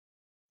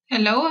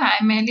Hello,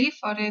 I'm Ellie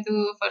for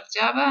Edu for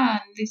Java,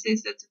 and this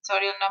is the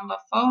tutorial number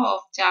 4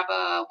 of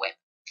Java Web.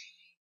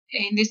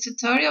 In this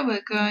tutorial,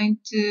 we're going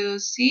to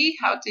see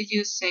how to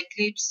use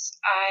Eclipse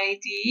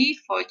IDE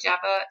for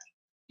Java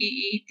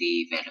EE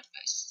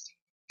developers.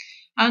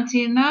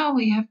 Until now,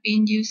 we have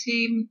been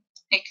using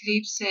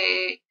Eclipse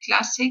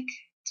Classic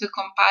to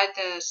compile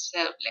the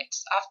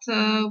servlets.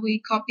 After we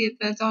copied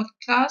the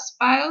 .class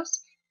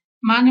files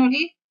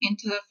manually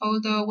into the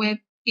folder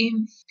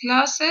web-inf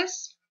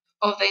classes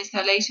of the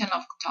installation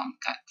of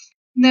Tomcat.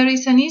 There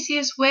is an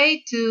easiest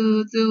way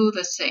to do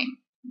the same,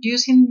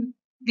 using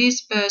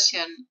this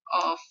version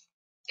of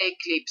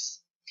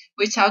Eclipse,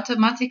 which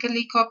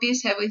automatically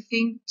copies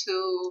everything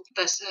to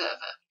the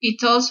server.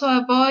 It also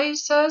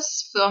avoids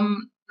us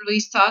from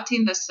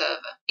restarting the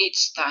server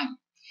each time.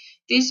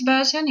 This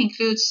version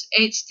includes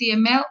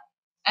HTML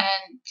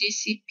and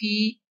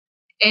JSP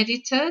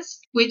editors,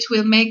 which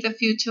will make the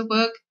future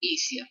work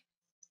easier.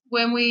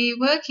 When we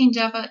work in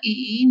Java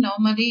EE,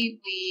 normally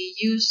we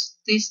use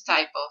this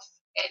type of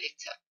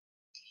editor.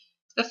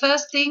 The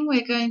first thing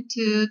we're going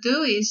to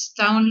do is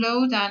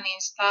download and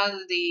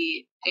install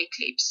the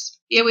Eclipse.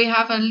 Here we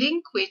have a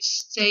link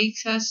which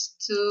takes us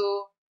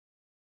to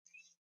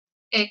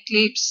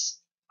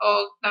Eclipse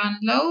org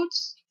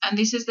downloads, and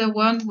this is the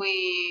one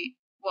we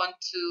want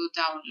to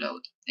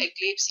download,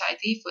 Eclipse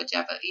IDE for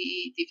Java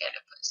EE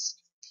developers.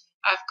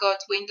 I've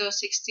got Windows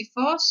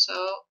 64,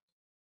 so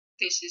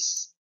this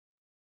is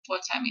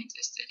what I'm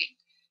interested in.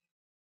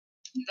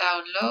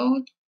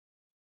 Download,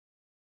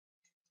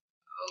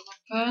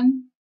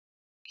 open.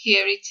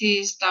 Here it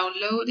is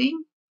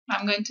downloading.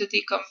 I'm going to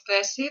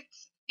decompress it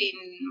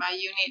in my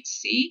unit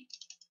C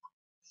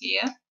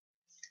here.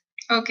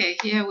 Okay,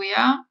 here we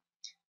are.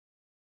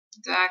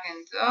 Drag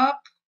and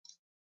drop.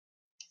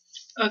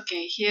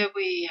 Okay, here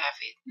we have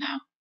it now.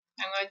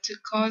 I'm going to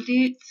call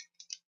it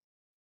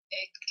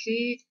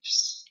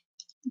Eclipse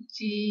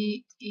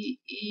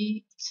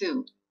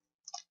GEE2.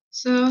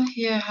 So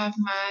here I have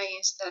my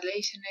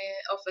installation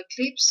of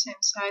Eclipse.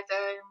 Inside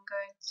I'm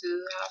going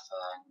to have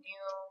a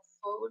new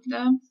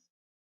folder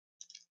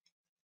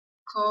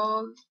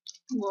called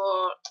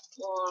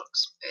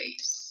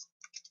workspace,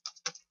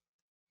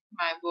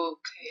 my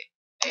work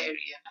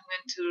area. I'm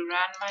going to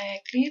run my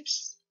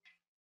Eclipse.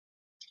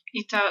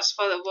 It asks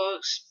for the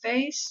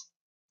workspace.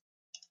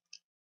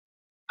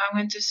 I'm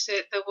going to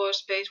set the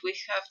workspace we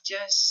have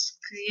just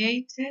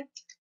created.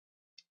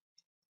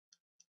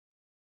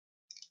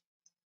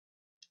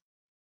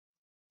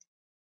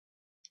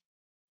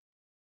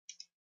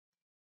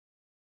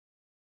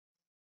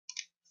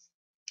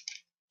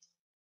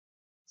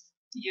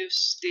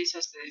 Use this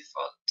as the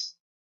default.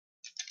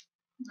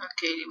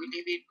 Okay, we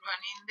leave it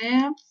running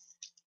there.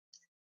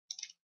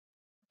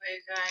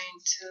 We're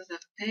going to the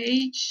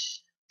page.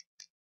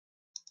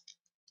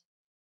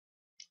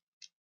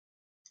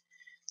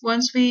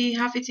 Once we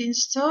have it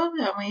installed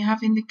and we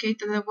have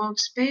indicated the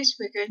workspace,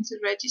 we're going to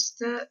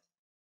register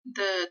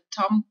the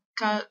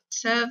Tomcat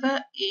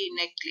server in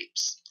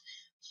Eclipse.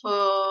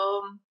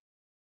 For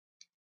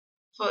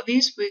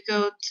this, we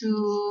go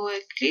to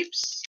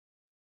Eclipse.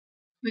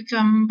 We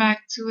come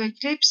back to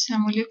Eclipse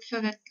and we look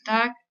for the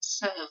tag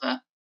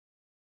server.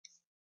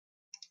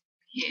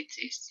 Here it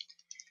is.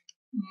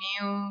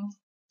 New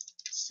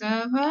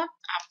server,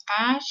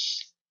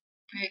 Apache.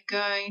 We're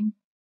going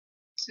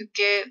to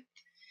get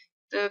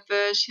the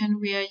version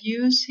we are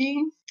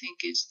using. I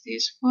think it's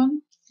this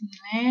one.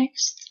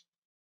 Next.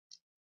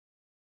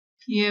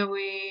 Here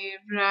we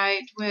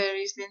write where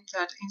is the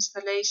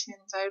installation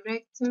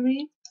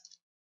directory.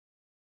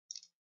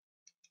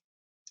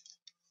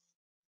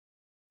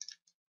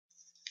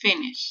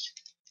 Finish.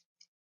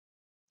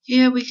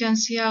 Here we can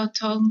see our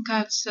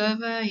Tomcat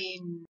server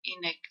in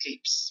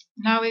Eclipse.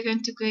 Now we're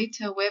going to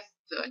create a web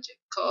project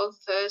called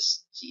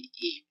First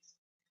GE.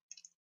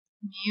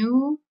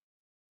 New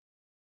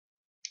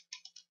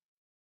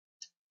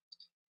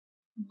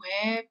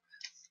web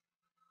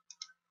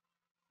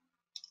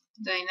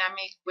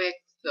dynamic web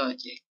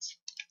project.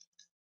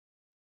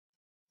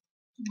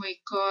 We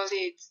call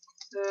it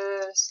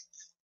First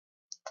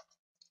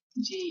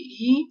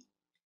GE.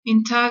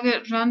 In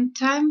target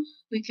runtime,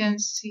 we can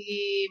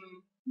see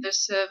the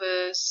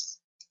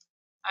servers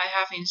I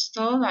have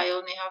installed. I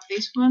only have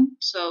this one,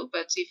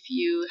 but if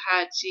you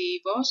had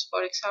GBoss,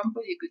 for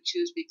example, you could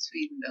choose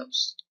between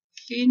those.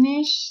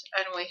 Finish,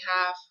 and we're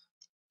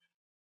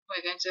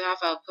going to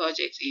have our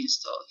project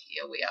installed.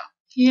 Here we are.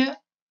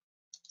 Here,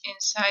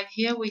 inside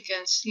here, we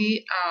can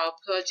see our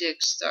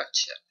project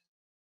structure.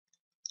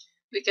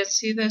 We can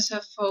see there's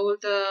a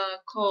folder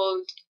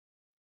called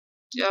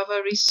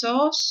Java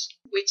resource,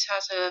 which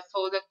has a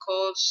folder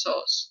called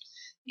source.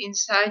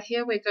 Inside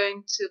here, we're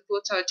going to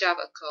put our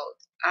Java code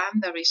and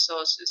the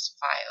resources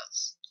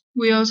files.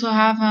 We also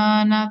have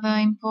another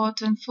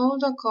important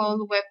folder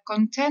called web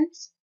content.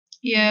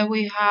 Here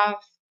we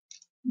have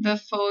the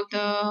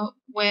folder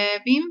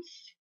webinf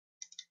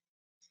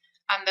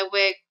and the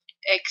web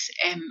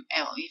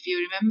XML. If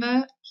you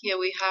remember, here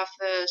we have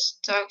the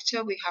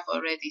structure we have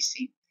already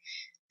seen.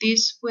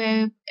 This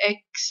web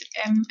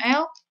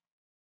XML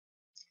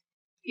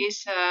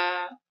is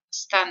a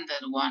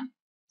standard one.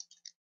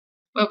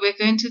 What we're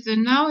going to do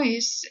now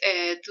is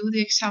do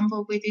the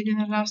example we did in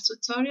the last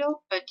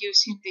tutorial, but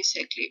using this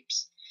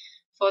Eclipse.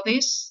 For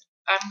this,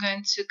 I'm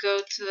going to go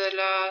to the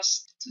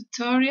last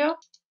tutorial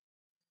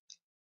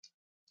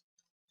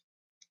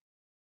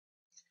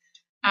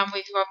and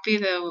we copy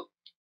the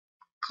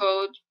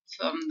code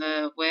from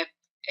the web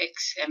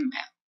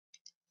XML.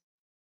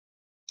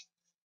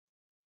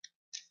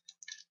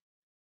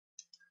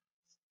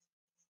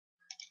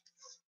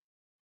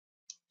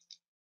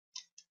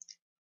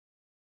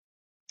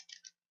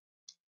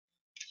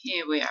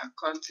 Here we are,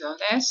 Ctrl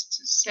S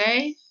to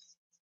save.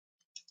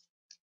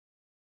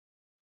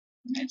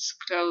 Let's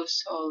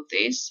close all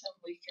this and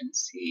we can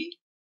see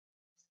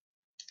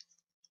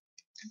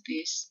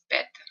this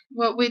better.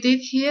 What we did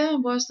here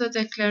was the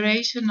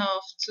declaration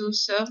of two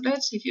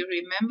servlets, if you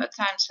remember,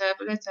 time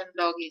servlet and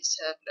login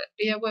servlet.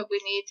 Here what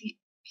we need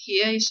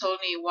here is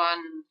only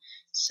one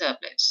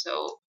servlet.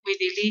 So we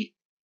delete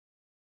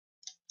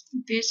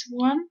this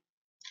one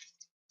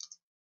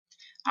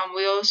and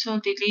we also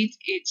delete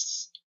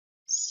its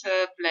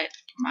servlet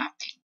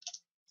mapping.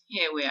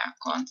 Here we are,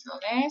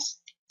 Ctrl S.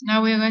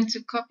 Now we're going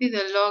to copy the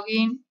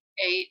login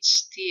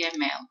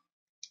HTML.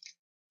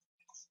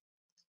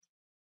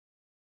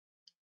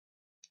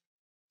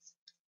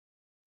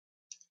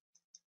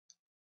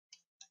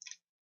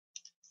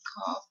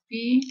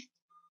 Copy.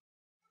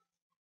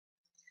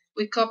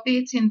 We copy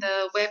it in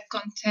the web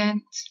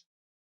content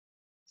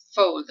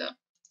folder.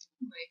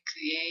 We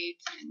create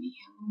a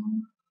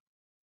new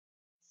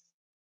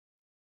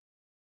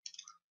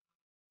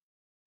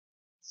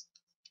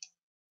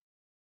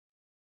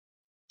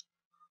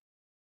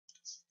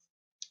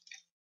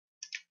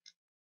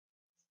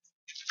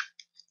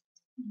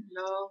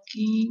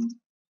login,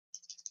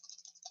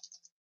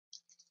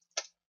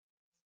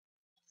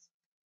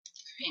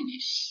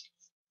 finish,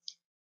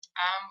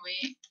 and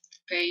we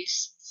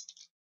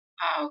paste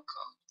our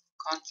code.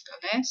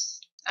 Ctrl S.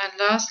 And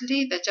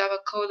lastly, the Java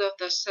code of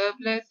the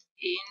servlet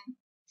in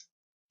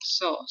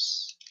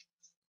source.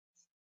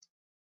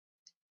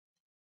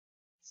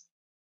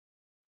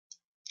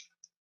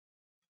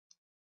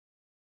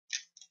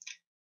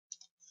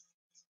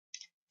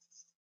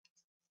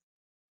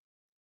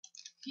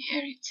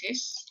 Here it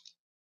is.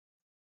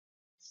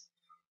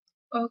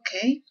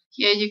 Okay,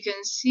 here you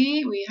can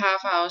see we have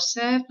our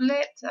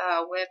servlet,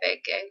 our web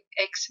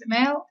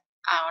XML,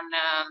 and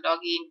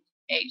login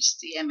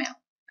HTML.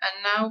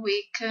 And now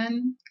we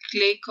can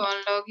click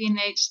on login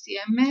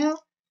HTML,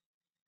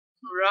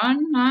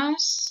 run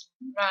as,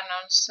 run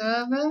on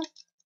server,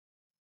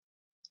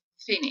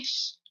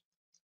 finish.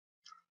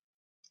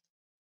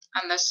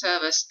 And the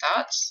server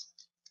starts.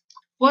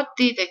 What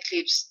did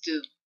Eclipse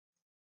do?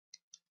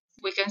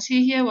 We can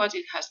see here what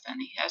it has done.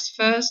 It has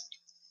first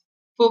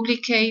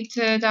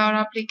publicated our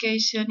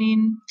application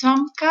in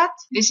Tomcat.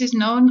 This is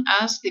known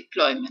as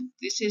deployment.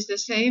 This is the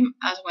same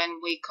as when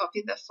we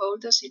copy the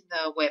folders in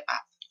the web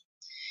app.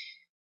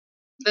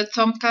 The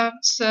Tomcat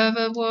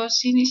server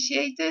was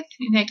initiated.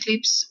 In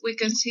Eclipse, we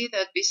can see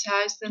that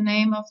besides the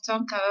name of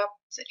Tomcat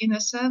in the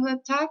server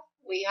tag,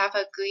 we have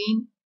a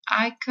green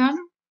icon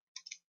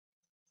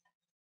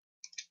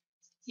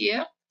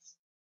here,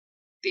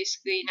 this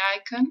green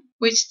icon,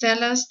 which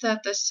tells us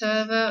that the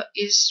server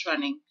is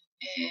running.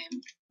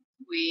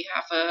 We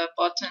have a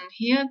button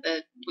here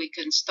that we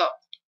can stop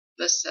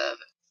the server.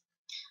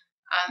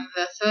 And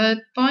the third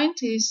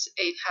point is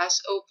it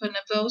has opened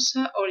a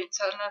browser or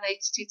internal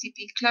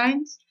HTTP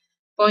client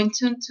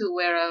pointing to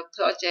where our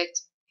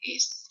project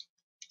is.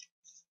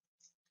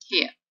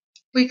 Here.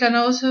 We can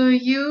also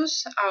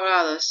use our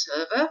other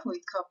server.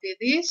 We copy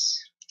this.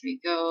 We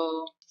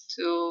go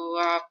to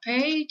our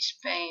page,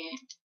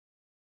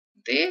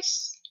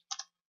 this,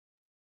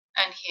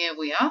 and here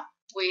we are.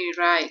 We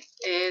write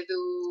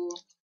edu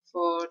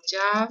for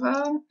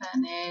Java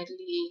and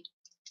eli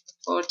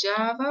for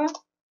Java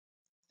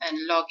and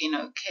login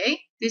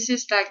OK. This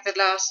is like the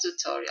last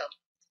tutorial.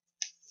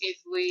 If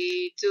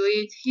we do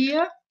it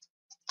here,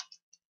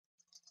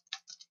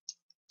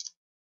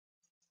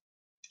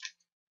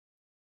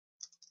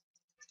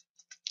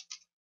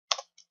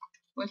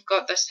 we've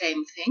got the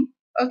same thing.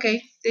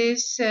 Okay,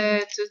 this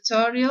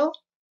tutorial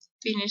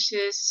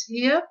finishes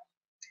here.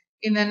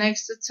 In the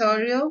next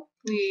tutorial,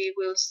 we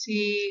will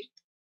see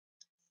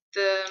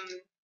the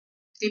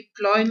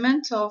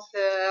deployment of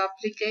the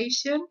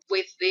application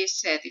with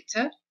this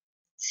editor.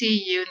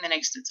 See you in the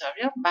next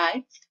tutorial.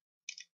 Bye.